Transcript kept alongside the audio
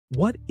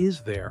What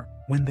is there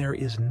when there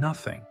is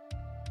nothing?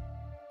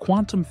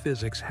 Quantum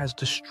physics has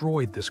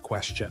destroyed this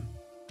question.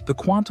 The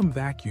quantum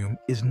vacuum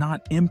is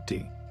not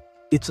empty.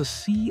 It's a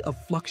sea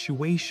of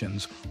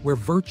fluctuations where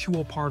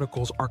virtual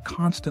particles are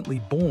constantly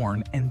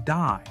born and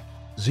die.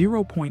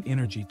 Zero-point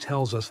energy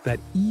tells us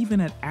that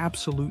even at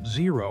absolute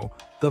zero,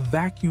 the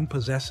vacuum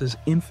possesses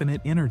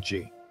infinite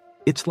energy.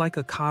 It's like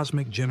a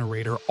cosmic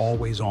generator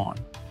always on.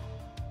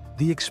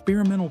 The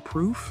experimental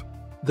proof?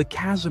 The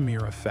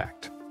Casimir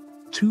effect.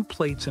 Two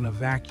plates in a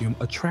vacuum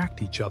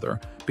attract each other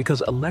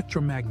because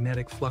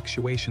electromagnetic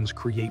fluctuations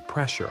create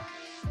pressure.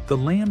 The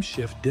Lamb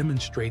shift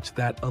demonstrates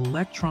that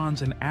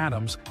electrons and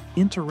atoms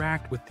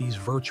interact with these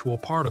virtual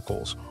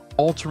particles,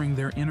 altering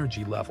their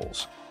energy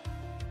levels.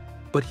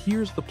 But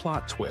here's the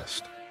plot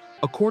twist.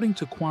 According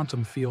to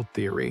quantum field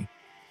theory,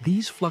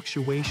 these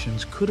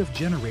fluctuations could have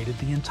generated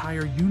the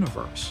entire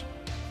universe.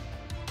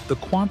 The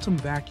quantum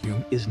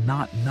vacuum is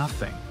not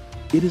nothing.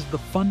 It is the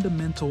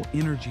fundamental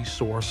energy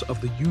source of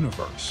the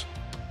universe.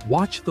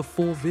 Watch the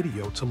full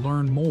video to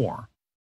learn more.